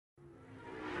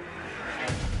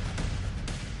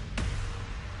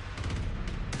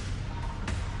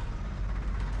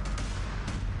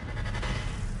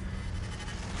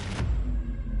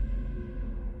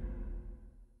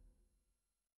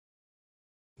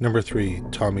Number 3.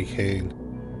 Tommy Kane.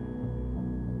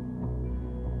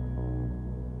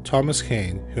 Thomas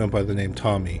Kane, who went by the name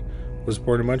Tommy, was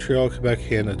born in Montreal, Quebec,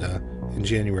 Canada in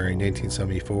January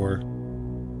 1974.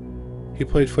 He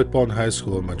played football in high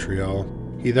school in Montreal.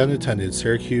 He then attended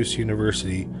Syracuse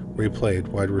University, where he played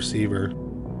wide receiver.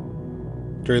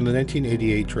 During the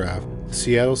 1988 draft, the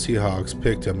Seattle Seahawks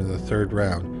picked him in the 3rd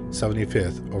round,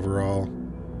 75th overall.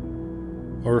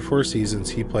 Over 4 seasons,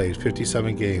 he played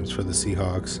 57 games for the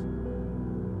Seahawks.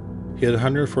 He had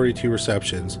 142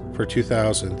 receptions for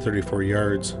 2,034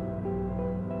 yards.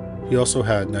 He also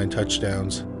had 9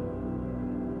 touchdowns.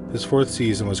 His 4th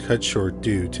season was cut short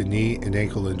due to knee and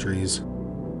ankle injuries.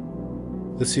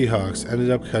 The Seahawks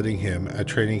ended up cutting him at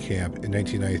training camp in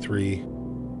 1993.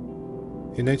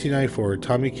 In 1994,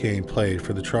 Tommy Kane played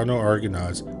for the Toronto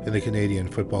Argonauts in the Canadian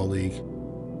Football League.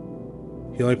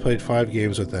 He only played 5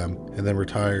 games with them and then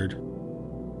retired.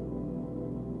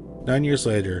 9 years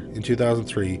later, in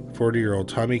 2003, 40-year-old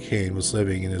Tommy Kane was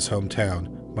living in his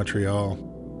hometown, Montreal.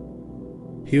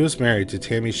 He was married to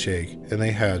Tammy Shake and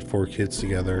they had 4 kids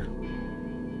together.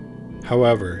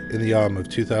 However, in the autumn of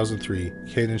 2003,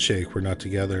 Kane and Shake were not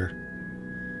together.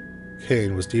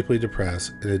 Kane was deeply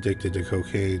depressed and addicted to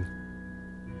cocaine.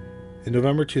 In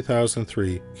November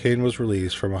 2003, Kane was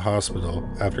released from a hospital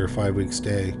after a 5-week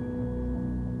stay.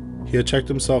 He had checked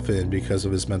himself in because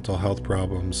of his mental health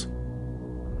problems.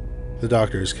 The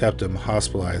doctors kept him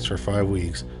hospitalized for 5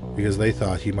 weeks because they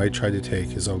thought he might try to take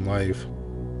his own life.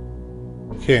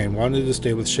 Kane wanted to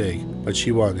stay with Shake, but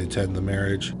she wanted to end the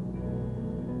marriage.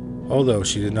 Although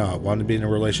she did not want to be in a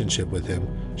relationship with him,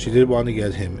 she did want to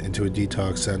get him into a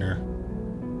detox center.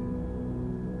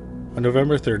 On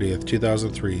November 30th,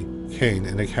 2003, Kane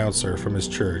and a counselor from his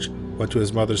church went to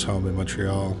his mother's home in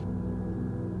Montreal.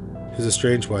 His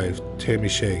estranged wife, Tammy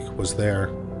Shake, was there.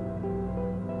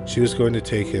 She was going to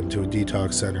take him to a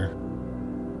detox center.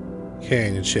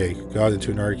 Kane and Shake got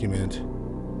into an argument.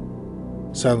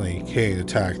 Suddenly, Kane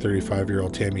attacked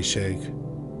 35-year-old Tammy Shake.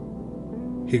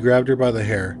 He grabbed her by the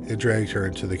hair and dragged her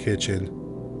into the kitchen.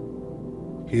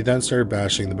 He then started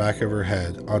bashing the back of her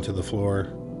head onto the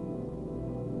floor.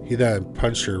 He then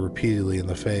punched her repeatedly in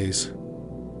the face.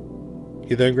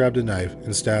 He then grabbed a knife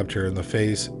and stabbed her in the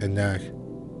face and neck.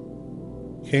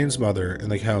 Kane's mother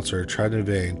and the counselor tried in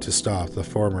vain to stop the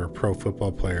former pro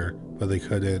football player, but they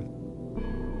couldn't.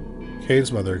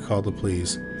 Kane's mother called the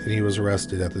police and he was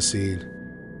arrested at the scene.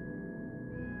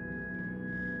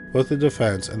 Both the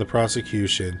defense and the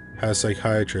prosecution had a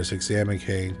psychiatrist examine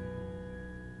Kane.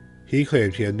 He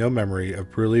claimed he had no memory of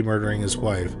brutally murdering his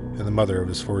wife and the mother of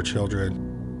his 4 children.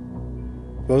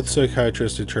 Both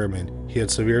psychiatrists determined he had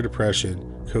severe depression,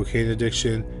 cocaine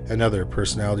addiction, and other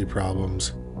personality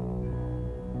problems.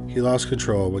 He lost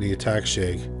control when he attacked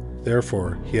Shake,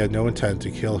 therefore he had no intent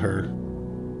to kill her.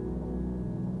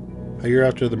 A year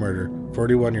after the murder,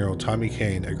 41-year-old Tommy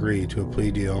Kane agreed to a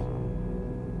plea deal.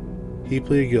 He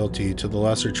pleaded guilty to the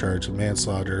lesser charge of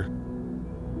manslaughter.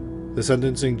 The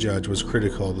sentencing judge was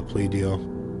critical of the plea deal.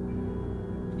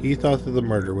 He thought that the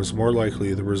murder was more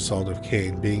likely the result of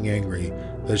Kane being angry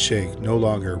that Shake no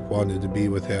longer wanted to be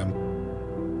with him.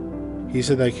 He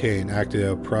said that Kane acted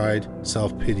out of pride,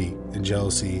 self-pity, and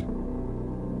jealousy.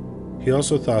 He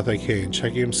also thought that Kane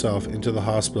checking himself into the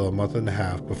hospital a month and a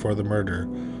half before the murder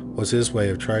was his way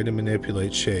of trying to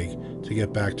manipulate Shake to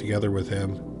get back together with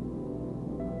him.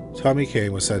 Tommy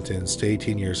Kane was sentenced to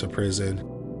 18 years of prison.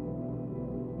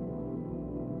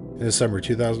 In December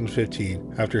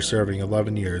 2015, after serving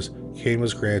 11 years, Kane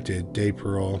was granted day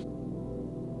parole.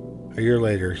 A year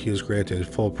later, he was granted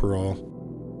full parole.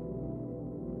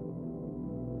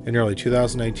 In early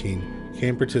 2019,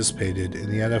 Kane participated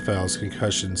in the NFL's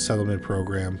concussion settlement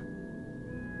program.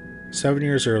 7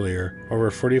 years earlier, over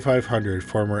 4,500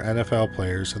 former NFL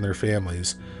players and their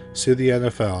families sued the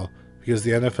NFL because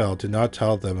the NFL did not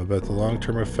tell them about the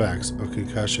long-term effects of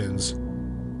concussions.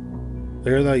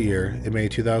 Later that year, in May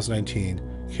 2019,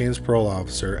 Kane's parole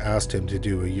officer asked him to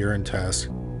do a urine test.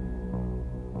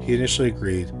 He initially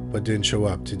agreed, but didn't show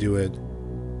up to do it.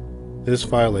 This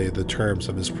violated the terms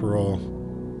of his parole.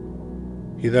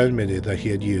 He then admitted that he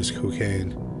had used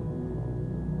cocaine,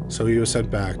 so he was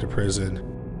sent back to prison.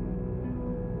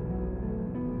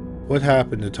 What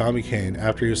happened to Tommy Kane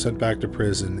after he was sent back to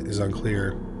prison is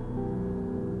unclear.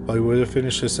 While he would have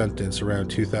finished his sentence around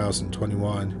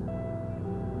 2021.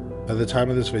 By the time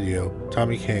of this video,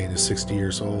 Tommy Kane is 60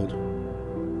 years old.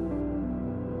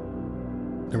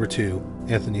 Number 2.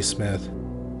 Anthony Smith.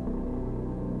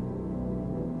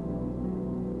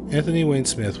 Anthony Wayne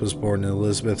Smith was born in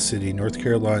Elizabeth City, North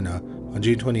Carolina on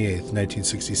June 28,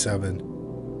 1967.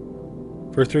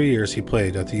 For 3 years he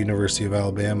played at the University of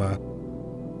Alabama.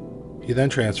 He then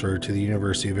transferred to the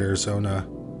University of Arizona.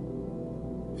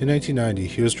 In 1990,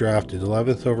 he was drafted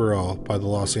 11th overall by the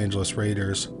Los Angeles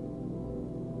Raiders.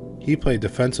 He played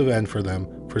defensive end for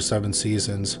them for 7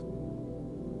 seasons.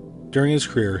 During his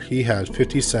career, he had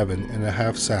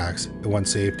 57.5 sacks and 1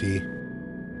 safety.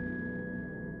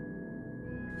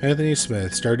 Anthony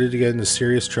Smith started to get into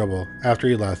serious trouble after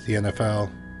he left the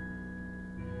NFL.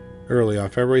 Early on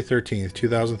February 13,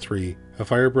 2003, a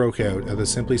fire broke out at the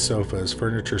Simply Sofas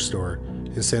furniture store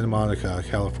in Santa Monica,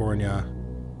 California.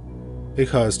 It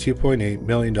caused $2.8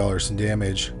 million in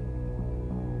damage.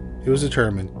 It was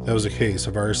determined that it was a case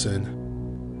of arson.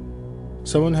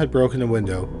 Someone had broken a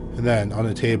window, and then, on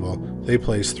a table, they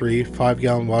placed 3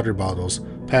 5-gallon water bottles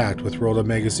packed with rolled-up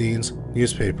magazines,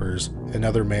 newspapers, and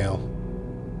other mail.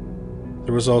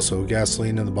 There was also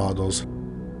gasoline in the bottles.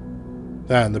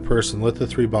 Then the person lit the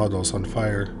 3 bottles on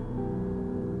fire.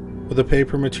 But the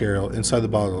paper material inside the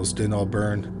bottles didn't all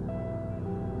burn.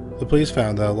 The police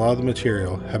found that a lot of the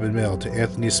material had been mailed to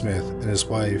Anthony Smith and his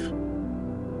wife.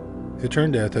 It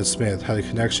turned out that Smith had a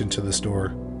connection to the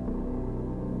store.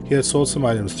 He had sold some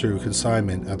items through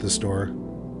consignment at the store.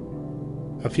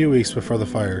 A few weeks before the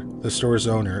fire, the store's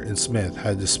owner and Smith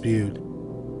had a dispute.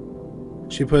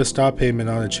 She put a stop payment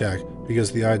on a check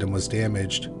because the item was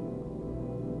damaged.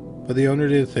 But the owner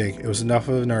didn't think it was enough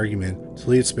of an argument to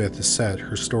lead Smith to set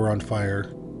her store on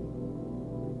fire.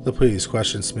 The police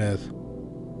questioned Smith.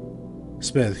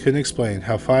 Smith couldn't explain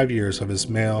how 5 years of his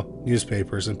mail,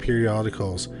 newspapers, and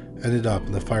periodicals ended up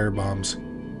in the firebombs.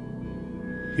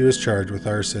 He was charged with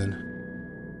arson.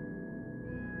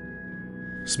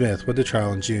 Smith went to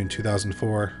trial in June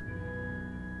 2004.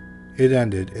 It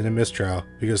ended in a mistrial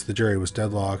because the jury was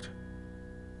deadlocked.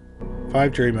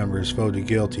 5 jury members voted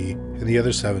guilty, and the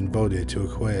other 7 voted to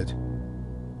acquit.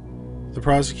 The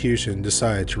prosecution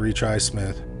decided to retry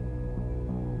Smith.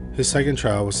 His second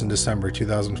trial was in December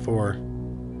 2004.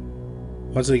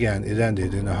 Once again, it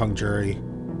ended in a hung jury.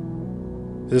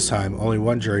 This time, only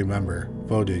 1 jury member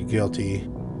voted guilty.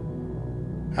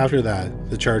 After that,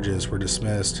 the charges were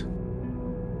dismissed.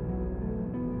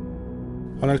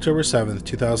 On October 7,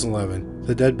 2011,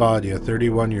 the dead body of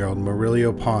 31-year-old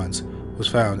Murillo Pons was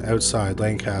found outside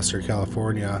Lancaster,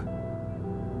 California.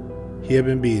 He had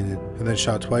been beaten and then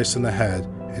shot twice in the head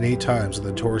and 8 times in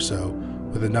the torso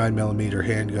with a 9mm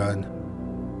handgun.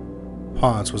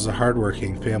 Pons was a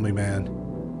hard-working family man.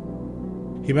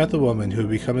 He met the woman who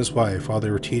would become his wife while they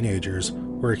were teenagers,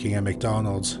 working at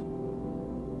McDonald's.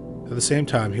 At the same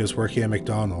time he was working at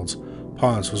McDonald's,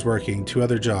 Pons was working 2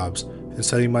 other jobs and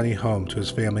sending money home to his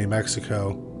family in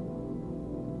Mexico.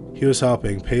 He was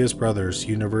helping pay his brother's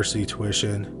university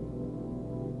tuition.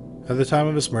 At the time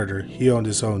of his murder, he owned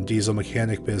his own diesel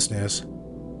mechanic business.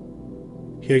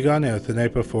 He had gone out the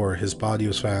night before his body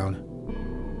was found.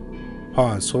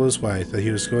 Pons told his wife that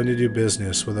he was going to do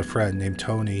business with a friend named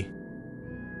Tony.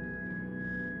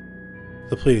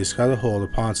 The police got a hold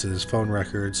of Pons' phone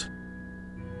records.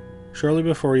 Shortly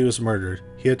before he was murdered,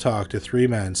 he had talked to 3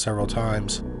 men several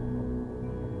times.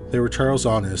 They were Charles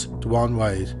Honest, DeJuan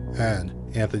White, and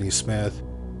Anthony Smith.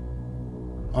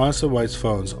 Honest and White's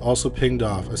phones also pinged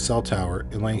off a cell tower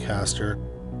in Lancaster.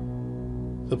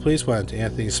 The police went to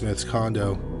Anthony Smith's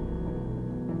condo.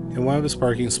 In one of his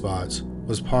parking spots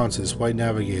was Pons' white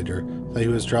Navigator that he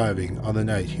was driving on the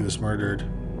night he was murdered.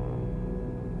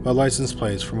 But license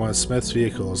plates from one of Smith's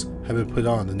vehicles had been put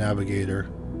on the Navigator.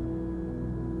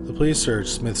 The police searched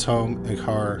Smith's home and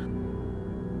car.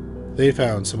 They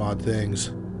found some odd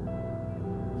things.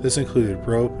 This included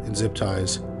rope and zip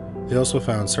ties. They also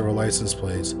found several license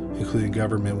plates, including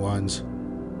government ones.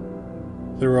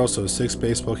 There were also 6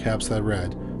 baseball caps that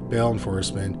read Bail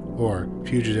Enforcement or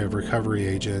Fugitive Recovery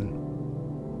Agent.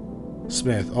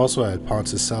 Smith also had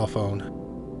Pons' cell phone.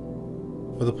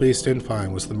 What the police didn't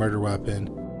find was the murder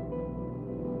weapon.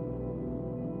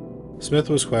 Smith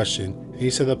was questioned, and he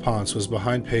said that Pons was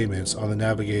behind payments on the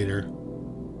Navigator.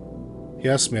 He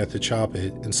asked Smith to chop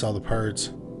it and sell the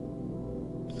parts.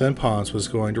 Then Pons was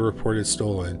going to report it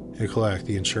stolen and collect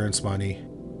the insurance money.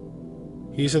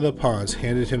 He said that Pons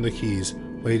handed him the keys,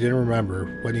 but he didn't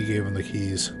remember when he gave him the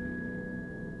keys.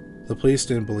 The police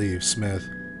didn't believe Smith.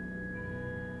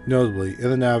 Notably, in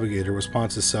the Navigator was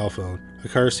Pons' cell phone, a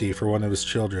car seat for one of his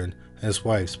children, and his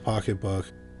wife's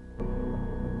pocketbook.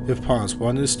 If Pons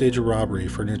wanted to stage a robbery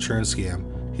for an insurance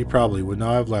scam, he probably would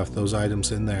not have left those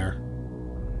items in there.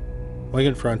 When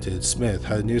confronted, Smith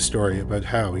had a new story about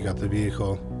how he got the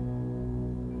vehicle.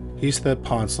 He said that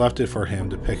Pons left it for him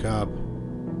to pick up.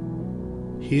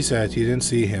 He said he didn't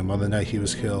see him on the night he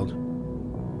was killed.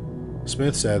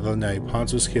 Smith said the night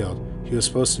Pons was killed, he was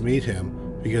supposed to meet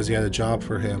him because he had a job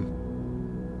for him.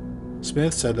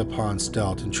 Smith said that Ponce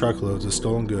dealt in truckloads of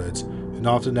stolen goods and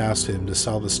often asked him to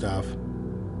sell the stuff.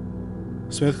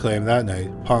 Smith claimed that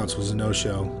night Ponce was a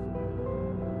no-show.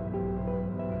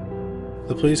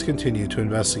 The police continued to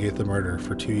investigate the murder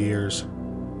for 2 years.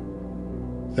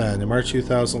 Then, in March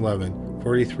 2011,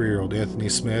 43-year-old Anthony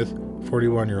Smith,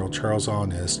 41-year-old Charles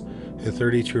Honest, and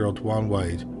 32-year-old Juan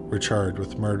White were charged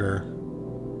with murder.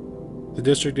 The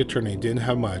district attorney didn't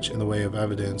have much in the way of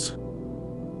evidence.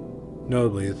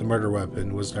 Notably, the murder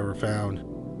weapon was never found.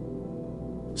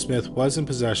 Smith was in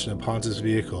possession of Ponce's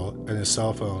vehicle and his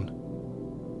cell phone.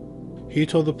 He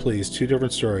told the police 2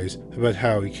 different stories about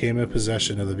how he came in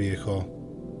possession of the vehicle.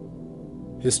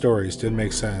 His stories didn't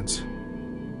make sense.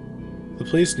 The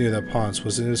police knew that Ponce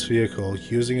was in his vehicle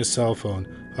using his cell phone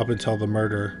up until the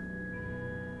murder.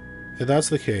 If that's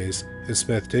the case, and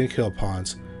Smith didn't kill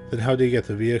Ponce, then how did he get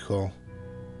the vehicle?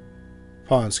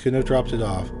 Ponce couldn't have dropped it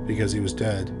off because he was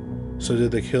dead. So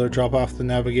did the killer drop off the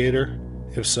Navigator?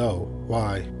 If so,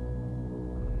 why?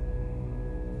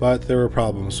 But there were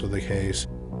problems with the case.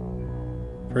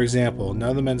 For example, none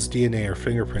of the men's DNA or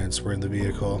fingerprints were in the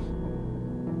vehicle.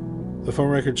 The phone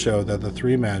records showed that the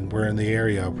 3 men were in the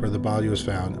area where the body was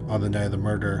found on the night of the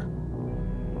murder.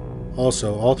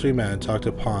 Also, all 3 men talked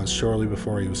to Ponce shortly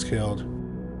before he was killed.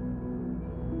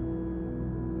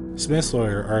 Smith's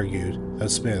lawyer argued that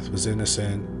Smith was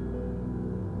innocent.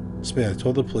 Smith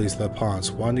told the police that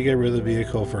Ponce wanted to get rid of the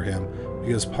vehicle for him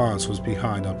because Ponce was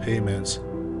behind on payments.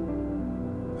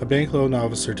 A bank loan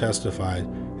officer testified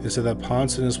and said that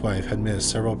Ponce and his wife had missed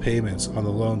several payments on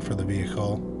the loan for the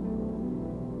vehicle.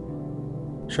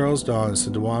 Charles Dawes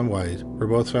and Juan White were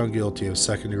both found guilty of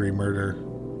second-degree murder.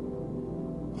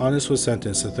 Honest was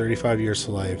sentenced to 35 years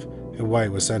to life, and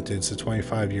White was sentenced to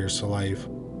 25 years to life.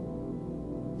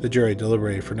 The jury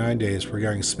deliberated for 9 days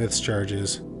regarding Smith's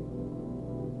charges.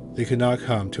 They could not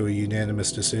come to a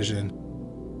unanimous decision.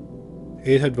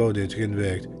 8 had voted to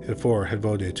convict, and 4 had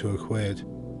voted to acquit.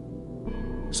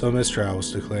 So mistrial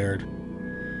was declared.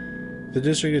 The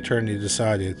district attorney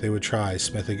decided they would try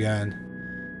Smith again.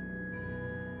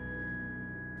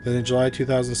 Then in July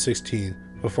 2016,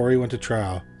 before he went to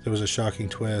trial, there was a shocking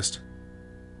twist.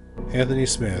 Anthony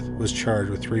Smith was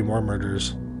charged with 3 more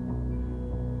murders.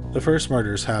 The first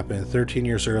murders happened 13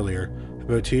 years earlier,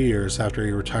 about 2 years after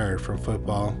he retired from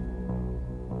football.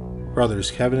 Brothers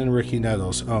Kevin and Ricky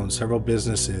Nettles owned several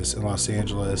businesses in Los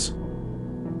Angeles.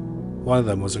 One of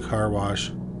them was a car wash.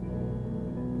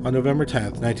 On November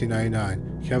 10,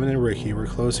 1999, Kevin and Ricky were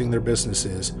closing their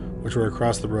businesses, which were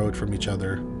across the road from each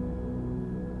other.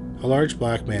 A large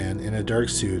black man in a dark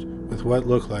suit with what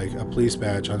looked like a police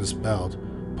badge on his belt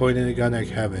pointed a gun at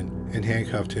Kevin and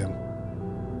handcuffed him.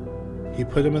 He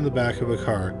put him in the back of a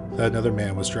car that another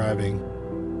man was driving.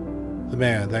 The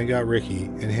man then got Ricky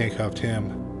and handcuffed him.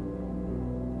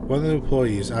 One of the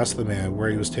employees asked the man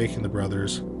where he was taking the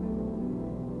brothers.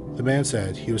 The man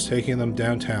said he was taking them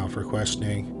downtown for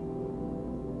questioning.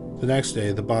 The next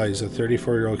day, the bodies of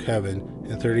 34-year-old Kevin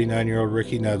and 39-year-old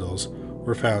Ricky Nettles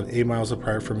were found 8 miles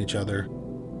apart from each other.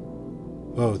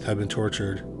 Both had been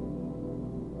tortured.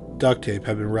 Duct tape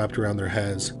had been wrapped around their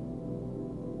heads.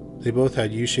 They both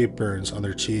had U-shaped burns on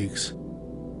their cheeks.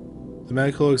 The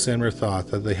medical examiner thought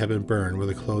that they had been burned with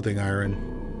a clothing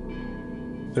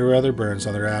iron. There were other burns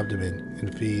on their abdomen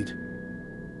and feet.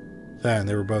 Then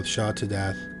they were both shot to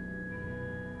death.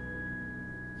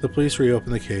 The police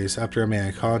reopened the case after a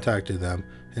man contacted them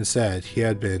and said he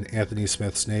had been Anthony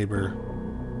Smith's neighbor.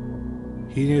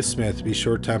 He knew Smith to be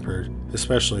short-tempered,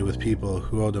 especially with people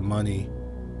who owed him money.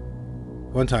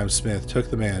 One time Smith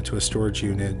took the man to a storage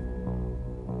unit.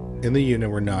 In the unit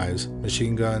were knives,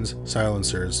 machine guns,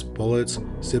 silencers, bullets,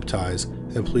 zip ties,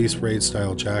 and police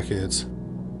raid-style jackets.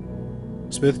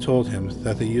 Smith told him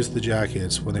that they used the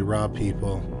jackets when they robbed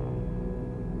people.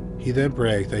 He then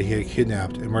bragged that he had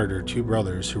kidnapped and murdered 2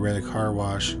 brothers who ran a car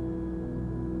wash.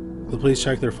 The police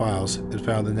checked their files and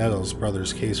found the Nettles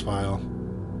brothers' case file.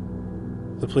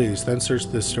 The police then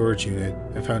searched the storage unit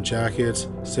and found jackets,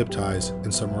 zip ties,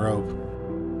 and some rope.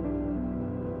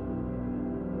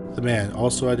 The man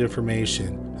also had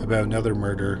information about another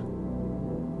murder.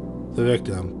 The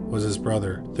victim was his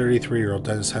brother, 33-year-old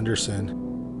Dennis Henderson.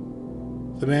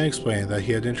 The man explained that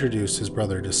he had introduced his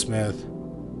brother to Smith.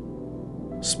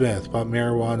 Smith bought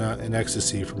marijuana and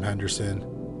ecstasy from Henderson.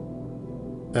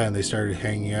 Then they started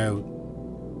hanging out.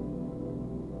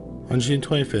 On June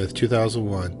 25,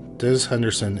 2001, Dennis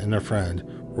Henderson and a friend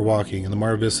were walking in the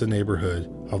Mar Vista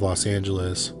neighborhood of Los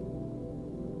Angeles.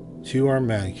 2 armed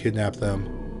men kidnapped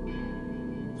them.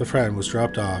 The friend was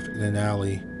dropped off in an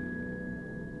alley.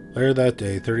 Later that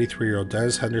day, 33-year-old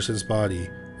Dennis Henderson's body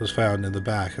was found in the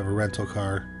back of a rental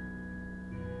car.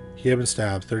 He had been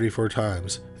stabbed 34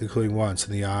 times, including once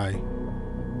in the eye.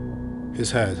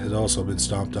 His head had also been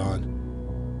stomped on.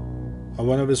 On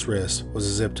one of his wrists was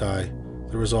a zip tie.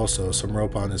 There was also some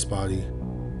rope on his body.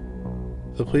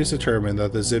 The police determined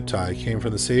that the zip tie came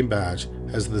from the same batch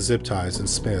as the zip ties in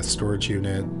Smith's storage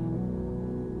unit.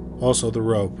 Also, the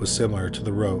rope was similar to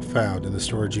the rope found in the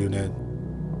storage unit.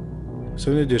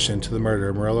 So in addition to the murder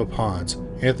of Morello Ponce,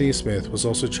 Anthony Smith was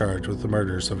also charged with the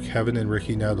murders of Kevin and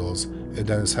Ricky Nettles and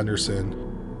Dennis Henderson.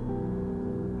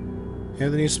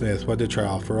 Anthony Smith went to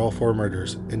trial for all 4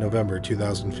 murders in November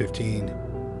 2015.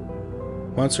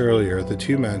 Months earlier, the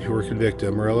 2 men who were convicted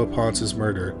of Morello Ponce's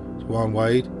murder, Juan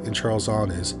White and Charles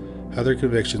Onnes, had their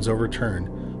convictions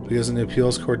overturned because an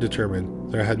appeals court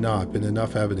determined there had not been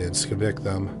enough evidence to convict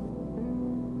them.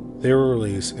 They were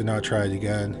released and not tried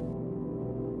again.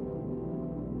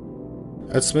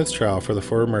 At Smith's trial for the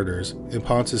 4 murders, in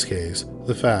Ponce's case,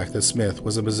 the fact that Smith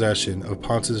was in possession of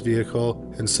Ponce's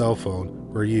vehicle and cell phone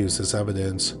were used as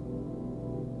evidence.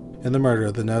 In the murder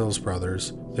of the Nettles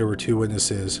brothers, there were 2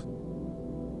 witnesses.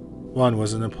 One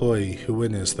was an employee who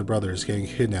witnessed the brothers getting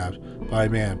kidnapped by a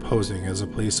man posing as a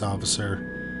police officer.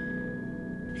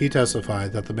 He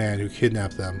testified that the man who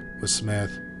kidnapped them was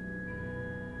Smith.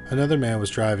 Another man was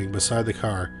driving beside the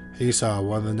car and he saw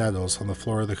one of the Nettles on the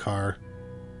floor of the car.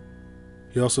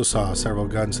 He also saw several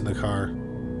guns in the car.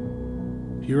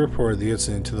 He reported the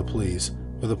incident to the police,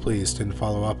 but the police didn't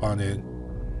follow up on it.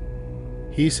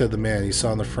 He said the man he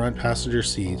saw in the front passenger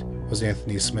seat was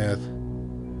Anthony Smith.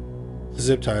 The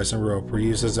zip ties and rope were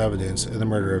used as evidence in the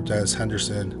murder of Dennis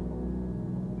Henderson.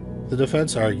 The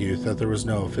defense argued that there was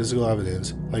no physical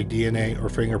evidence like DNA or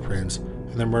fingerprints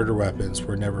and the murder weapons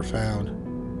were never found.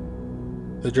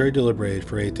 The jury deliberated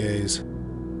for 8 days.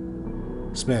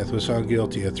 Smith was found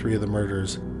guilty of 3 of the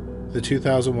murders, the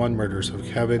 2001 murders of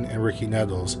Kevin and Ricky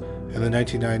Nettles and the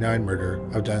 1999 murder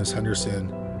of Dennis Henderson.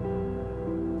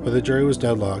 But the jury was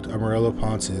deadlocked on Morello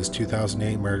Ponce's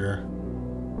 2008 murder.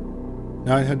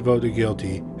 9 had voted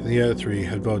guilty and the other 3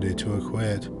 had voted to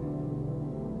acquit.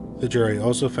 The jury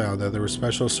also found that there were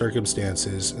special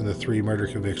circumstances in the 3 murder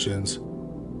convictions.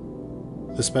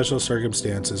 The special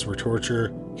circumstances were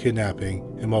torture,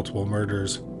 kidnapping, and multiple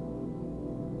murders.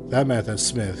 That meant that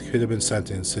Smith could have been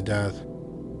sentenced to death.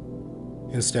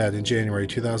 Instead, in January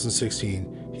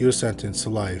 2016, he was sentenced to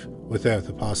life without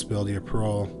the possibility of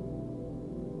parole.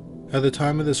 At the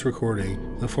time of this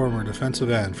recording, the former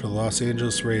defensive end for the Los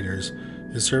Angeles Raiders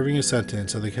is serving a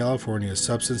sentence at the California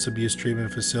Substance Abuse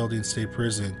Treatment Facility and State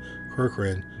Prison,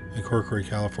 Corcoran, in Corcoran,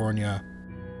 California.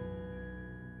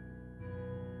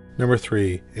 Number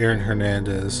 3. Aaron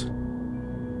Hernandez.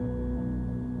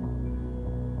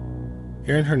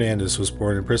 Aaron Hernandez was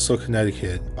born in Bristol,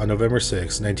 Connecticut on November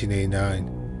 6,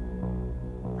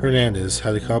 1989. Hernandez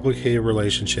had a complicated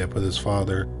relationship with his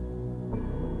father.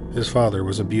 His father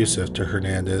was abusive to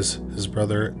Hernandez, his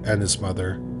brother, and his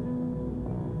mother.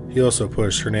 He also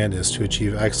pushed Hernandez to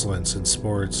achieve excellence in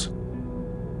sports.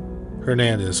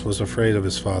 Hernandez was afraid of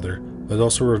his father, but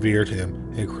also revered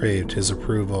him and craved his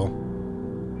approval.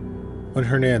 When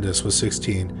Hernandez was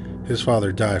 16, his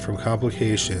father died from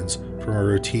complications from a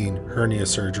routine hernia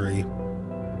surgery.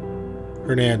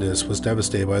 Hernandez was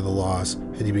devastated by the loss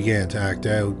and he began to act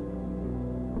out.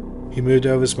 He moved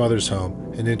out of his mother's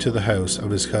home and into the house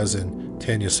of his cousin,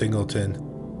 Tanya Singleton.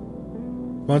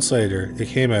 Months later, it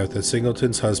came out that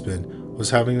Singleton's husband was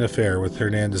having an affair with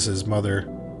Hernandez's mother.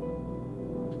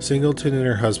 Singleton and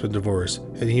her husband divorced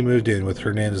and he moved in with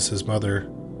Hernandez's mother.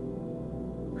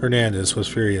 Hernandez was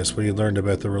furious when he learned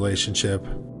about the relationship.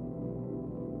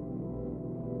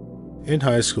 In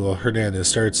high school, Hernandez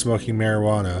started smoking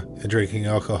marijuana and drinking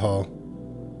alcohol.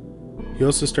 He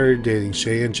also started dating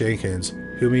Cheyenne Jenkins,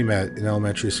 whom he met in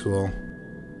elementary school.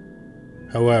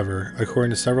 However,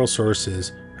 according to several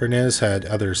sources, Hernandez had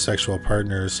other sexual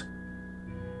partners.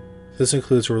 This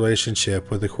includes a relationship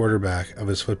with the quarterback of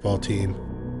his football team.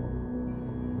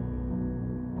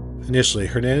 Initially,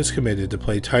 Hernandez committed to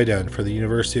play tight end for the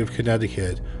University of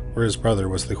Connecticut, where his brother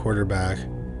was the quarterback.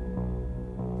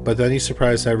 But then he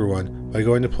surprised everyone by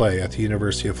going to play at the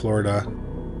University of Florida.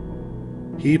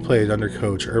 He played under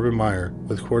coach Urban Meyer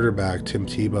with quarterback Tim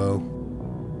Tebow.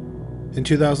 In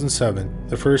 2007,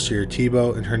 the first year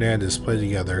Tebow and Hernandez played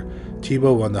together,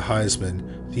 Tebow won the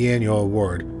Heisman, the annual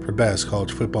award for best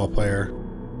college football player.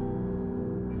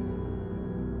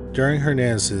 During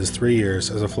Hernandez's 3 years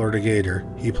as a Florida Gator,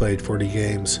 he played 40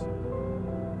 games.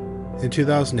 In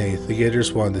 2008, the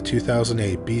Gators won the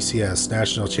 2008 BCS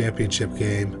National Championship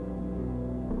game.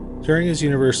 During his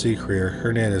university career,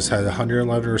 Hernandez had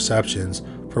 111 receptions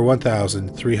for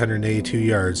 1,382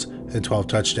 yards and 12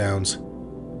 touchdowns.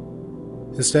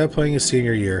 Instead of playing his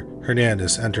senior year,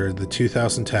 Hernandez entered the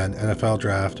 2010 NFL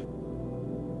Draft.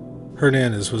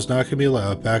 Hernandez was not going to be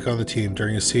allowed back on the team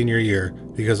during his senior year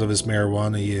because of his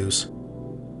marijuana use.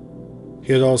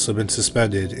 He had also been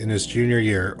suspended in his junior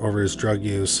year over his drug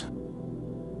use.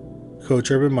 Coach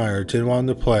Urban Meyer didn't want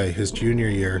him to play his junior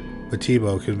year, but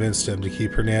Tebow convinced him to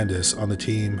keep Hernandez on the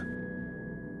team.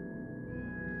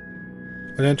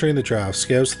 When entering the draft,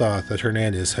 scouts thought that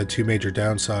Hernandez had two major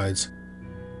downsides.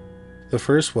 The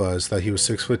first was that he was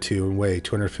 6'2" and weighed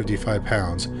 255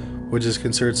 pounds, which is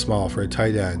considered small for a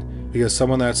tight end because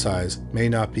someone that size may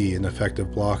not be an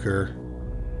effective blocker.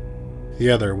 The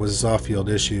other was his off-field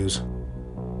issues.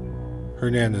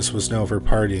 Hernandez was known for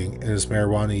partying and his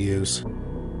marijuana use.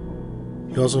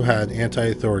 He also had an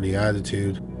anti-authority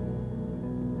attitude.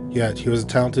 Yet he was a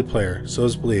talented player, so it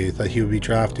was believed that he would be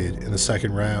drafted in the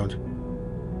second round.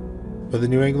 But the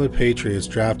New England Patriots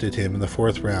drafted him in the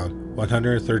fourth round,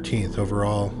 113th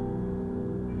overall.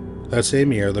 That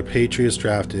same year, the Patriots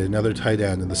drafted another tight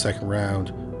end in the second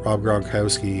round, Rob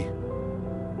Gronkowski.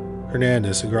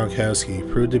 Hernandez and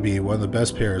Gronkowski proved to be one of the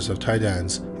best pairs of tight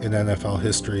ends in NFL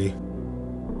history.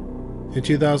 In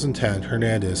 2010,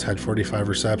 Hernandez had 45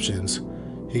 receptions.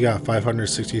 He got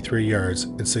 563 yards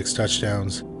and 6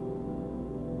 touchdowns.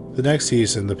 The next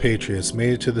season, the Patriots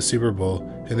made it to the Super Bowl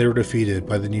and they were defeated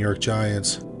by the New York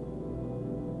Giants.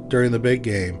 During the big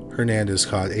game, Hernandez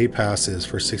caught 8 passes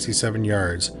for 67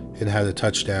 yards and had a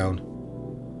touchdown.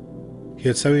 He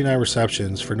had 79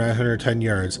 receptions for 910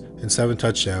 yards and 7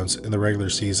 touchdowns in the regular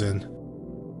season.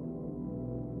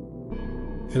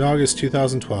 In August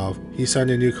 2012, he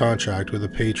signed a new contract with the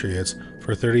Patriots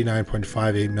for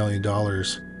 $39.58 million.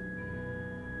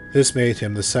 This made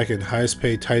him the second highest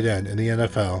paid tight end in the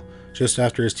NFL, just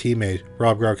after his teammate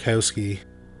Rob Gronkowski.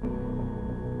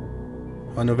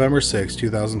 On November 6,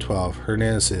 2012,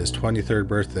 Hernandez's 23rd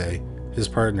birthday, his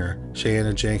partner,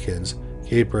 Cheyenne Jenkins,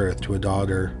 gave birth to a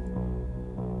daughter.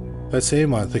 That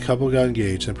same month, the couple got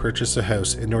engaged and purchased a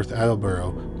house in North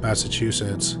Attleboro,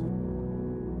 Massachusetts.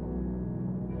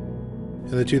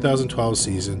 In the 2012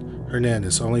 season,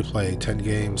 Hernandez only played 10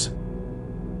 games.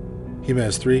 He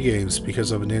missed 3 games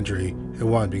because of an injury and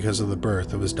 1 because of the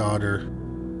birth of his daughter.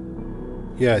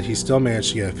 Yet he still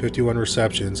managed to get 51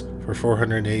 receptions for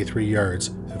 483 yards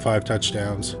and 5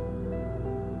 touchdowns.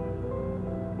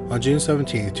 On June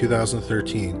 17,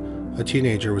 2013, a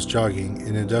teenager was jogging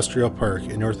in Industrial Park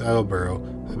in North Attleboro,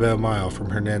 about a mile from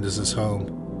Hernandez's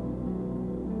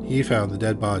home. He found the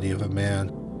dead body of a man.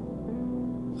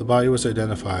 The body was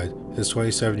identified as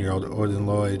 27-year-old Odin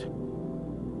Lloyd.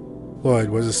 Lloyd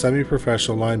was a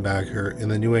semi-professional linebacker in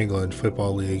the New England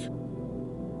Football League.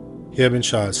 He had been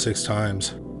shot 6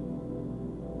 times.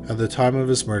 At the time of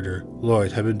his murder,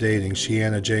 Lloyd had been dating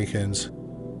Cheyenne Jenkins.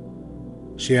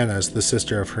 Cheyenne is the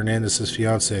sister of Hernandez's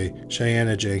fiancée,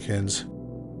 Cheyenne Jenkins.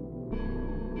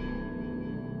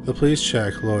 The police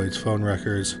checked Lloyd's phone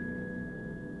records.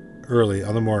 Early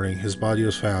on the morning his body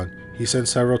was found, he sent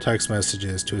several text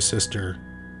messages to his sister.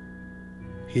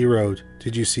 He wrote,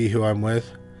 "Did you see who I'm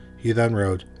with?" He then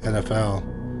wrote, "NFL."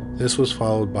 This was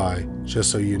followed by, "Just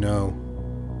so you know."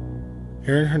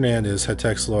 Aaron Hernandez had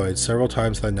texted Lloyd several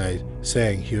times that night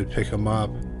saying he would pick him up.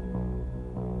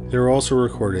 They were also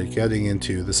recorded getting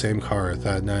into the same car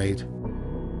that night.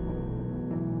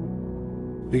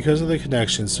 Because of the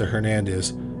connections to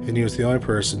Hernandez, and he was the only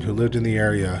person who lived in the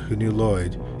area who knew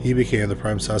Lloyd, he became the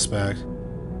prime suspect.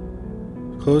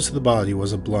 Close to the body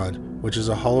was a blunt, which is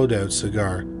a hollowed-out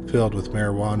cigar filled with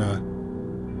marijuana.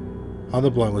 On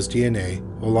the blunt was DNA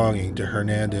belonging to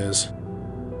Hernandez.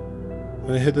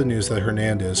 When it hit the news that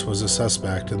Hernandez was a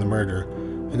suspect in the murder,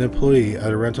 an employee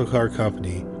at a rental car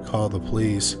company called the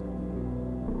police.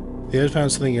 They had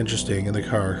found something interesting in the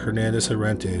car Hernandez had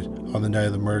rented on the night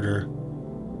of the murder.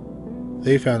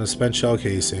 They found a spent shell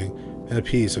casing, and a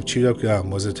piece of chewed-up gum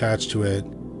was attached to it.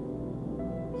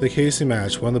 The casing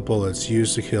matched one of the bullets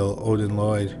used to kill Odin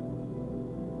Lloyd.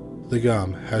 The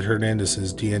gum had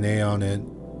Hernandez's DNA on it.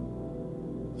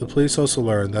 The police also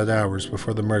learned that hours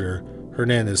before the murder,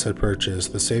 Hernandez had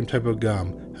purchased the same type of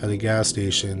gum at a gas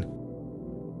station.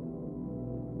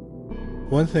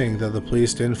 One thing that the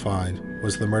police didn't find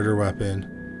was the murder weapon.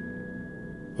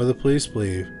 But the police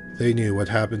believe they knew what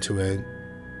happened to it.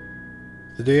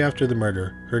 The day after the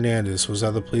murder, Hernandez was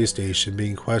at the police station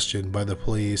being questioned by the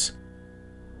police.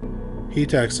 He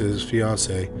texted his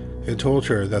fiancée and told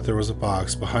her that there was a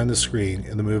box behind the screen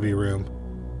in the movie room.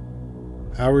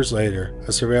 Hours later,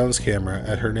 a surveillance camera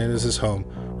at Hernandez's home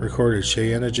recorded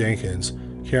Cheyenne Jenkins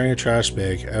carrying a trash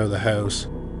bag out of the house.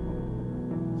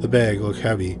 The bag looked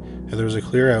heavy, and there was a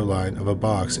clear outline of a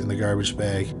box in the garbage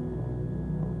bag.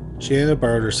 Cheyenne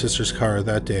borrowed her sister's car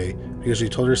that day because she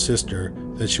told her sister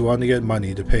that she wanted to get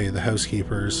money to pay the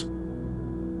housekeepers.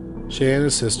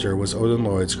 Cheyenne's sister was Odin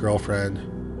Lloyd's girlfriend.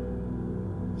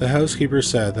 The housekeeper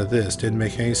said that this didn't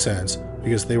make any sense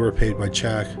because they were paid by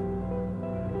check.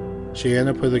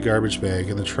 Cheyenne put the garbage bag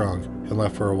in the trunk and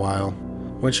left for a while.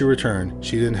 When she returned,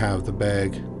 she didn't have the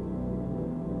bag.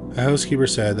 A housekeeper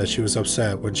said that she was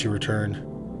upset when she returned.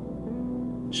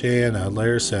 Cheyenne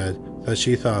later said that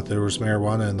she thought there was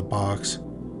marijuana in the box.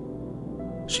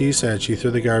 She said she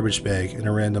threw the garbage bag in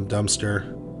a random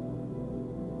dumpster.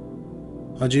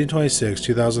 On June 26,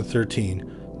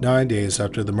 2013, 9 days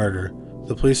after the murder,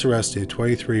 the police arrested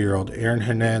 23-year-old Aaron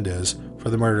Hernandez for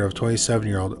the murder of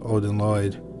 27-year-old Odin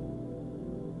Lloyd.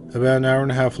 About an hour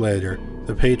and a half later,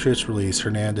 the Patriots released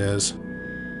Hernandez.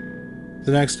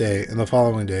 The next day and the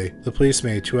following day, the police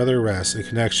made 2 other arrests in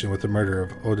connection with the murder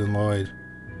of Odin Lloyd.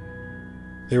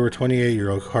 They were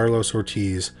 28-year-old Carlos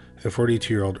Ortiz and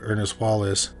 42-year-old Ernest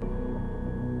Wallace.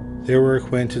 They were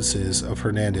acquaintances of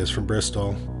Hernandez from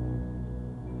Bristol.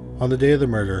 On the day of the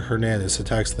murder, Hernandez had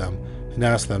texted them and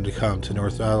asked them to come to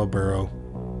North Attleboro.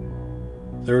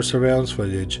 There was surveillance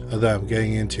footage of them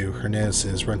getting into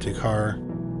Hernandez's rented car.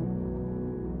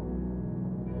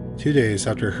 2 days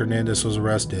after Hernandez was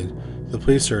arrested, the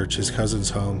police searched his cousin's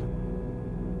home.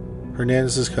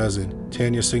 Hernandez's cousin,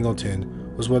 Tanya Singleton,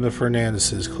 was one of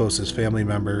Hernandez's closest family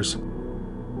members.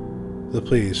 The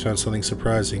police found something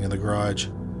surprising in the garage.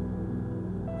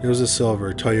 It was a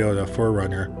silver Toyota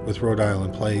 4Runner with Rhode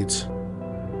Island plates.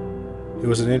 It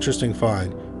was an interesting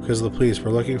find because the police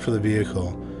were looking for the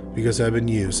vehicle because it had been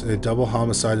used in a double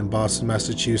homicide in Boston,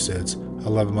 Massachusetts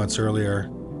 11 months earlier.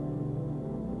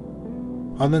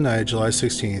 On the night of July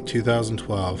 16,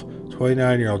 2012,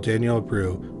 29-year-old Daniel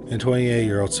Abreu and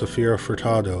 28-year-old Safira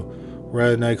Furtado were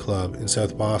at a nightclub in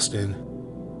South Boston.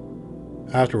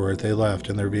 Afterward, they left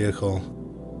in their vehicle.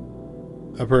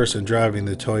 A person driving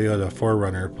the Toyota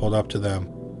 4Runner pulled up to them.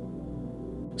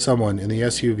 Someone in the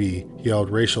SUV yelled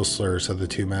racial slurs at the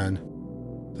 2 men.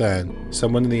 Then,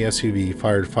 someone in the SUV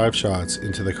fired 5 shots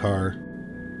into the car.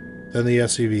 Then the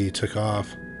SUV took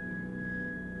off.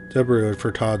 Abreu and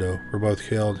Furtado were both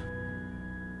killed.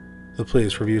 The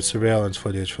police reviewed surveillance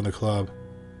footage from the club.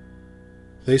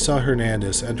 They saw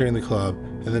Hernandez entering the club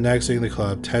and then exiting the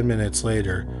club 10 minutes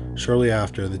later, shortly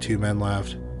after the 2 men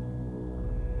left.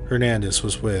 Hernandez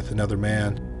was with another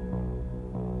man.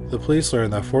 The police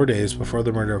learned that 4 days before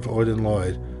the murder of Odin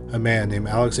Lloyd, a man named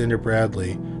Alexander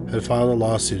Bradley had filed a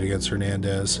lawsuit against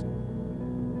Hernandez.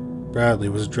 Bradley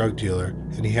was a drug dealer,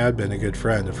 and he had been a good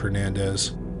friend of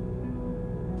Hernandez.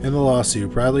 In the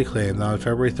lawsuit, Bradley claimed that on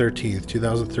February 13,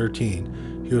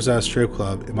 2013, he was at a strip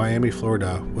club in Miami,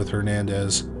 Florida with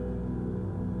Hernandez.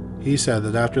 He said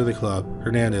that after the club,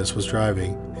 Hernandez was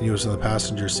driving and he was in the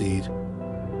passenger seat.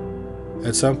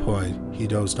 At some point, he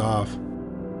dozed off.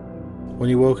 When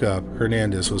he woke up,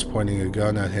 Hernandez was pointing a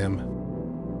gun at him.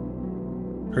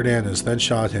 Hernandez then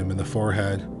shot him in the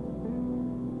forehead.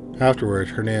 Afterward,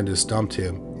 Hernandez dumped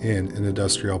him in an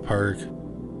industrial park.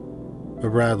 But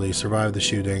Bradley survived the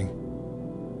shooting.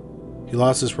 He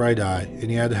lost his right eye and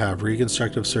he had to have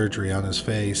reconstructive surgery on his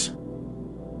face.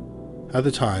 At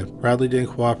the time, Bradley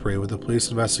didn't cooperate with the police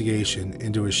investigation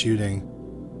into his shooting.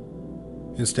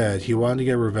 Instead, he wanted to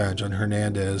get revenge on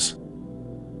Hernandez.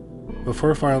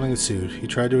 Before filing a suit, he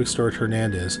tried to extort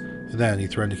Hernandez and then he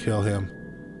threatened to kill him.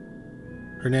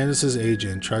 Hernandez's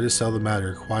agent tried to sell the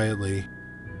matter quietly.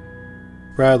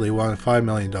 Bradley wanted $5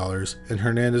 million, and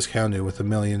Hernandez countered with $1.5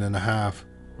 million.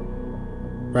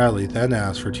 Bradley then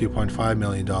asked for $2.5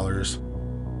 million.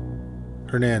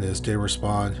 Hernandez didn't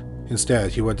respond.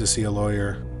 Instead, he went to see a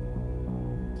lawyer.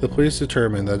 The police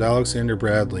determined that Alexander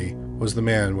Bradley was the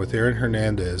man with Aaron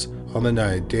Hernandez on the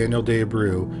night Daniel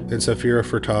Abreu and Safira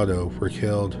Furtado were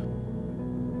killed.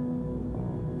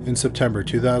 In September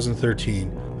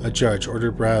 2013, a judge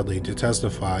ordered Bradley to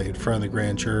testify in front of the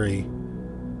grand jury.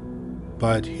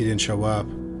 But he didn't show up.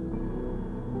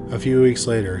 A few weeks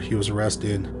later, he was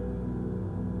arrested.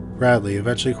 Bradley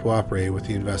eventually cooperated with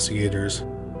the investigators.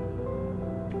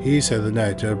 He said the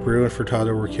night Abreu and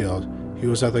Furtado were killed, he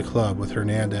was at the club with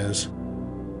Hernandez.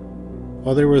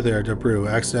 While they were there, Abreu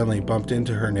accidentally bumped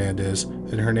into Hernandez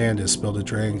and Hernandez spilled a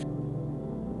drink.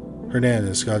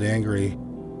 Hernandez got angry.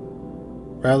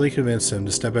 Bradley convinced him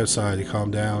to step outside to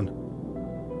calm down.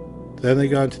 Then they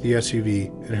got into the SUV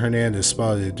and Hernandez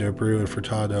spotted Abreu and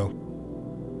Furtado.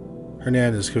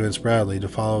 Hernandez convinced Bradley to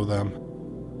follow them.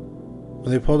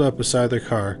 When they pulled up beside their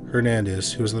car,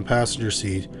 Hernandez, who was in the passenger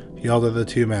seat, yelled at the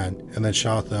 2 men and then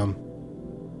shot them.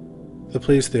 The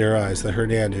police theorized that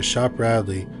Hernandez shot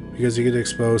Bradley because he could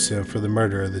expose him for the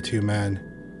murder of the 2 men.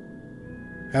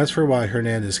 As for why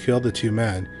Hernandez killed the two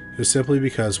men, it was simply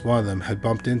because one of them had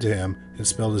bumped into him and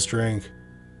spilled his drink.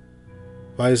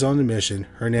 By his own admission,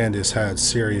 Hernandez had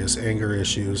serious anger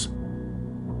issues.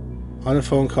 On a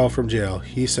phone call from jail,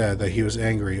 he said that he was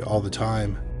angry all the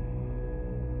time.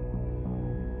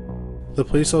 The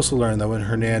police also learned that when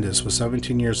Hernandez was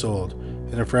 17 years old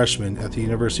and a freshman at the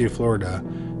University of Florida,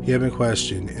 he had been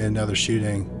questioned in another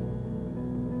shooting.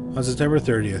 On September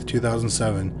 30th,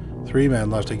 2007, 3 men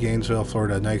left a Gainesville,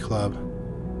 Florida nightclub.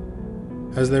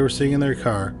 As they were sitting in their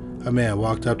car, a man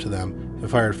walked up to them and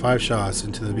fired 5 shots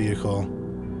into the vehicle.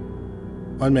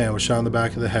 One man was shot in the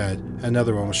back of the head, and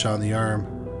another one was shot in the arm.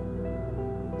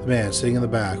 The man sitting in the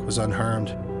back was unharmed.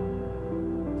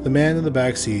 The man in the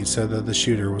back seat said that the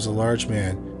shooter was a large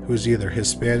man who was either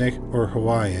Hispanic or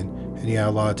Hawaiian, and he had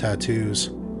a lot of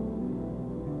tattoos.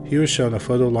 He was shown a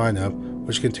photo lineup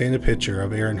which contained a picture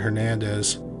of Aaron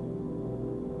Hernandez.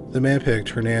 The man picked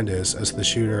Hernandez as the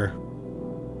shooter.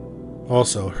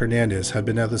 Also, Hernandez had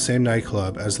been at the same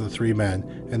nightclub as the 3 men,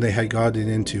 and they had gotten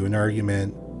into an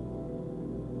argument.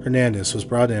 Hernandez was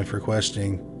brought in for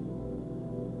questioning.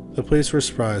 The police were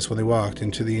surprised when they walked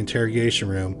into the interrogation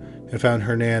room and found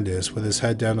Hernandez with his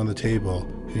head down on the table,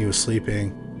 and he was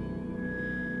sleeping.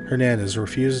 Hernandez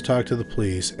refused to talk to the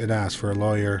police and asked for a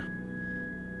lawyer.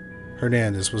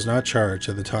 Hernandez was not charged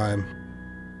at the time.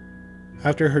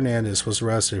 After Hernandez was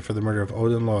arrested for the murder of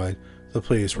Odin Lloyd, the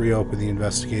police reopened the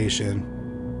investigation.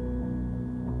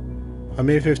 On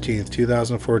May 15,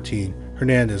 2014,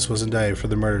 Hernandez was indicted for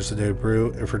the murders of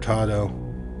Debreu and Furtado.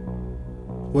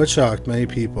 What shocked many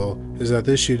people is that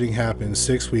this shooting happened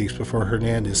 6 weeks before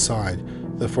Hernandez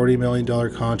signed the $40 million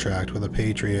contract with the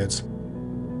Patriots.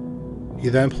 He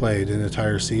then played an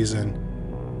entire season.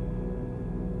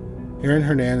 Aaron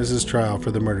Hernandez's trial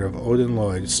for the murder of Odin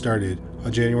Lloyd started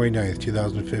on January 9,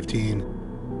 2015.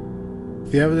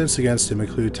 The evidence against him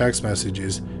included text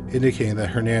messages indicating that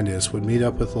Hernandez would meet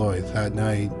up with Lloyd that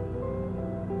night.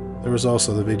 There was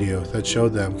also the video that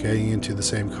showed them getting into the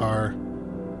same car.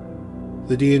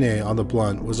 The DNA on the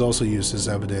blunt was also used as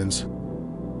evidence.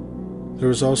 There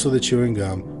was also the chewing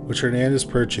gum, which Hernandez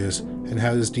purchased and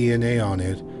had his DNA on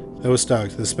it, that was stuck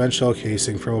to the spent shell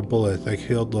casing from a bullet that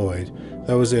killed Lloyd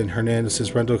that was in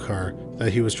Hernandez's rental car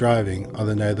that he was driving on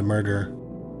the night of the murder.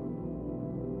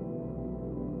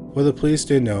 What the police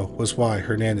didn't know was why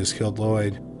Hernandez killed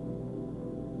Lloyd.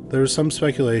 There was some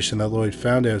speculation that Lloyd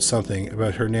found out something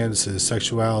about Hernandez's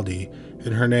sexuality,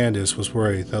 and Hernandez was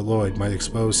worried that Lloyd might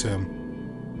expose him.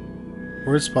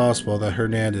 Or it's possible that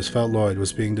Hernandez felt Lloyd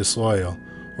was being disloyal,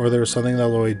 or there was something that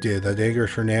Lloyd did that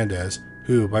angered Hernandez,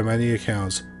 who, by many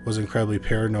accounts, was incredibly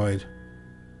paranoid.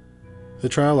 The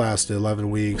trial lasted 11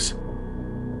 weeks.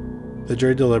 The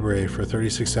jury deliberated for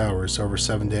 36 hours over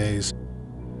 7 days.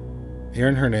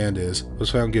 Aaron Hernandez was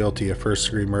found guilty of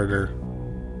first-degree murder.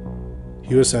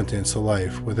 He was sentenced to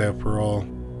life without parole.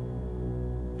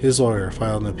 His lawyer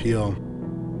filed an appeal.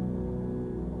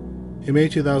 In May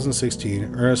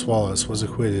 2016, Ernest Wallace was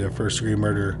acquitted of first-degree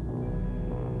murder,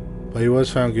 but he was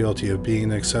found guilty of being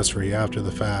an accessory after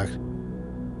the fact.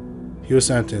 He was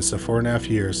sentenced to 4.5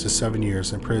 years to 7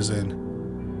 years in prison.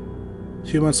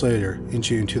 2 months later, in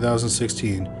June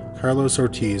 2016, Carlos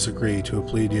Ortiz agreed to a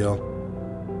plea deal.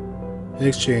 In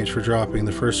exchange for dropping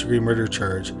the first-degree murder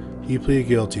charge, he pleaded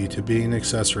guilty to being an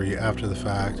accessory after the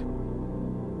fact.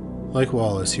 Like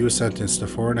Wallace, he was sentenced to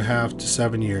 4.5 to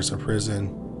 7 years in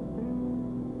prison.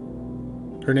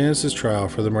 Hernandez's trial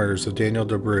for the murders of Daniel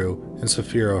Debreu and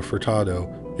Safiro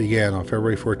Furtado began on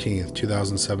February 14,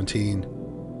 2017.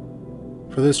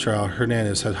 For this trial,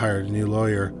 Hernandez had hired a new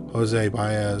lawyer, Jose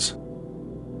Baez.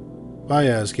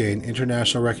 Baez gained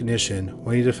international recognition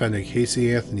when he defended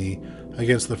Casey Anthony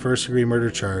against the first-degree murder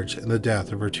charge in the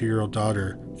death of her 2-year-old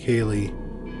daughter, Kaylee.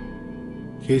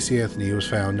 Casey Anthony was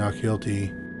found not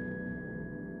guilty.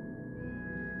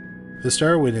 The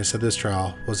star witness at this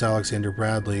trial was Alexander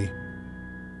Bradley.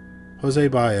 Jose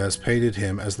Baez painted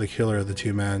him as the killer of the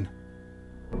 2 men.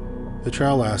 The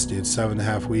trial lasted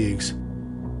 7.5 weeks.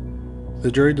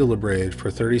 The jury deliberated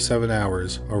for 37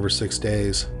 hours over 6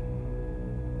 days.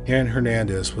 Aaron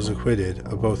Hernandez was acquitted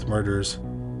of both murders.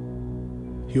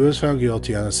 He was found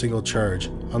guilty on a single charge,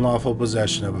 unlawful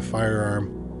possession of a firearm.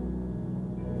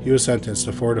 He was sentenced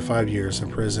to 4 to 5 years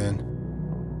in prison.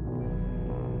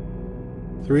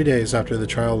 3 days after the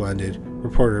trial ended,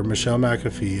 reporter Michelle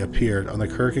McAfee appeared on the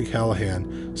Kirk and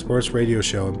Callahan sports radio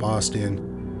show in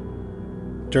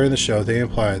Boston. During the show, they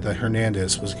implied that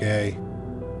Hernandez was gay.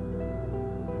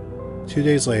 2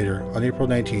 days later, on April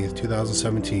 19,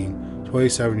 2017,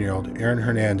 27-year-old Aaron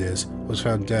Hernandez was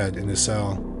found dead in his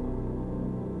cell.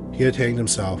 He had hanged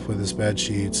himself with his bed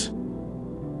sheets.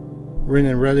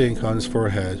 Written in red ink on his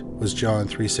forehead was John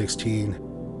 3:16.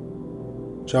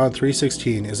 John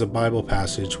 3:16 is a Bible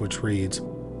passage which reads,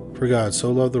 "For God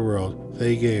so loved the world that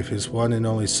he gave his one and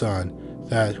only Son,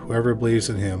 that whoever believes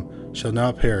in him shall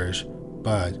not perish,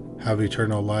 but have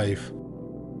eternal life."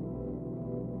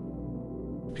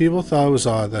 People thought it was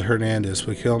odd that Hernandez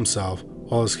would kill himself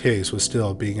while his case was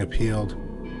still being appealed.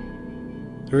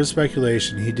 There was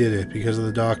speculation he did it because of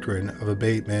the doctrine of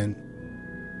abatement.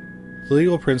 The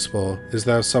legal principle is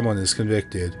that if someone is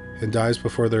convicted and dies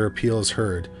before their appeal is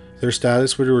heard, their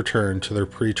status would return to their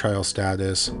pre-trial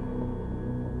status.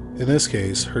 In this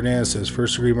case, Hernandez's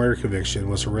first-degree murder conviction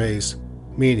was erased,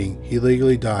 meaning he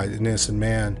legally died an innocent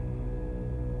man.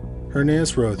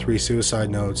 Hernandez wrote 3 suicide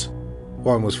notes.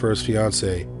 One was for his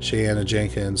fiancée, Shayanna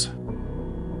Jenkins.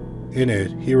 In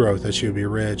it, he wrote that she would be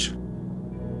rich.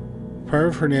 Part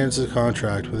of Hernandez's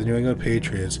contract with the New England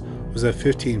Patriots was that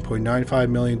 $15.95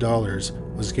 million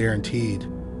was guaranteed.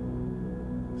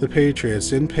 The Patriots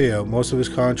didn't pay out most of his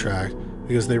contract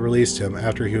because they released him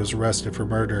after he was arrested for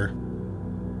murder.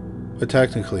 But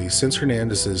technically, since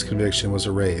Hernandez's conviction was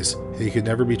erased and he could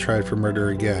never be tried for murder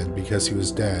again because he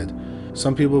was dead,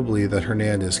 some people believe that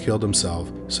Hernandez killed himself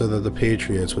so that the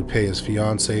Patriots would pay his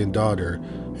fiancée and daughter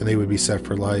and they would be set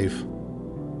for life.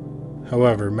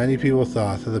 However, many people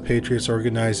thought that the Patriots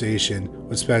organization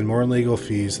would spend more on legal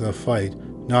fees in the fight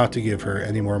not to give her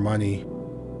any more money.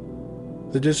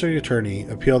 The district attorney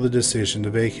appealed the decision to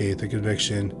vacate the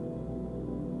conviction.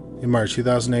 In March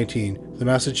 2019, the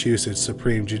Massachusetts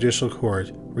Supreme Judicial Court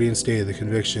reinstated the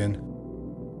conviction.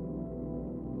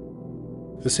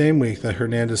 The same week that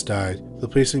Hernandez died, the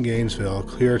police in Gainesville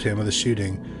cleared him of the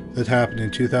shooting that happened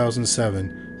in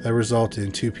 2007 that resulted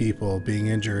in 2 people being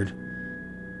injured.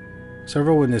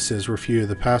 Several witnesses refuted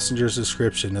the passenger's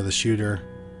description of the shooter.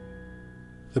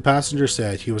 The passenger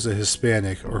said he was a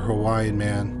Hispanic or Hawaiian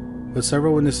man, but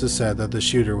several witnesses said that the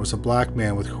shooter was a black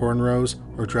man with cornrows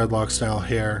or dreadlock-style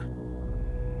hair.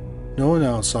 No one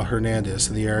else saw Hernandez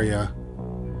in the area.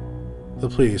 The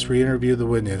police re-interviewed the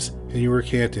witness and he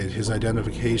recanted his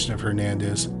identification of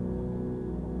Hernandez.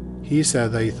 He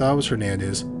said that he thought it was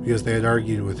Hernandez because they had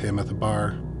argued with him at the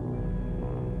bar.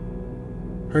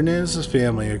 Hernandez's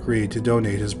family agreed to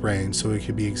donate his brain so it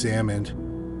could be examined.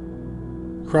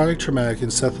 Chronic traumatic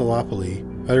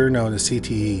encephalopathy, better known as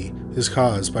CTE, is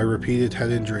caused by repeated head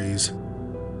injuries.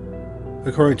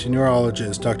 According to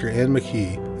neurologist Dr. Ann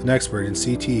McKee, an expert in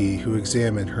CTE who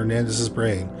examined Hernandez's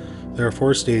brain, there are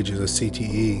 4 stages of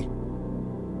CTE.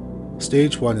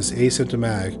 Stage 1 is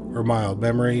asymptomatic or mild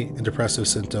memory and depressive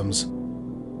symptoms.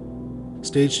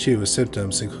 Stage 2 is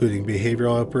symptoms including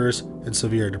behavioral outbursts and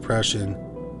severe depression.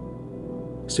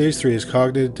 Stage 3 is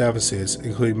cognitive deficits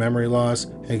including memory loss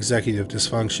and executive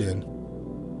dysfunction.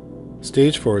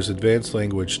 Stage 4 is advanced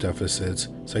language deficits,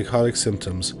 psychotic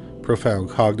symptoms, profound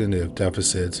cognitive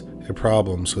deficits, and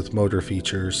problems with motor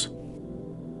features.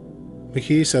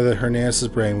 McKee said that Hernandez's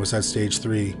brain was at stage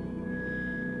 3.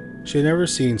 She had never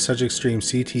seen such extreme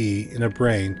CTE in a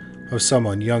brain of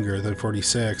someone younger than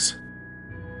 46.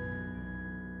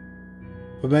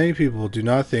 But many people do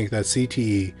not think that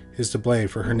CTE is to blame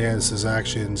for Hernandez's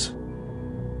actions.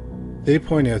 They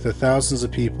point out that thousands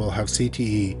of people have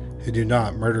CTE and do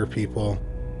not murder people.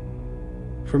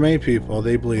 For many people,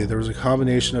 they believe there was a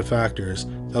combination of factors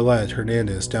that led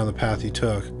Hernandez down the path he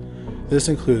took. This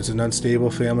includes an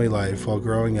unstable family life while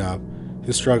growing up,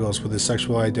 his struggles with his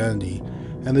sexual identity,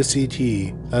 and the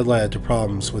CTE that led to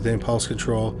problems with impulse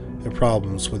control and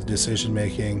problems with decision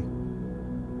making.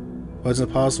 But it's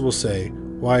impossible to say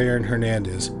why Aaron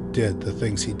Hernandez did the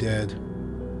things he did.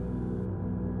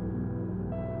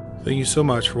 Thank you so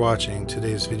much for watching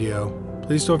today's video.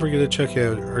 Please don't forget to check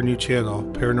out our new channel,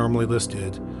 Paranormally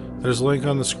Listed. There's a link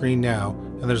on the screen now,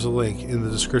 and there's a link in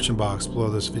the description box below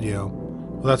this video.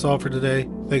 Well, that's all for today.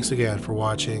 Thanks again for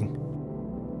watching.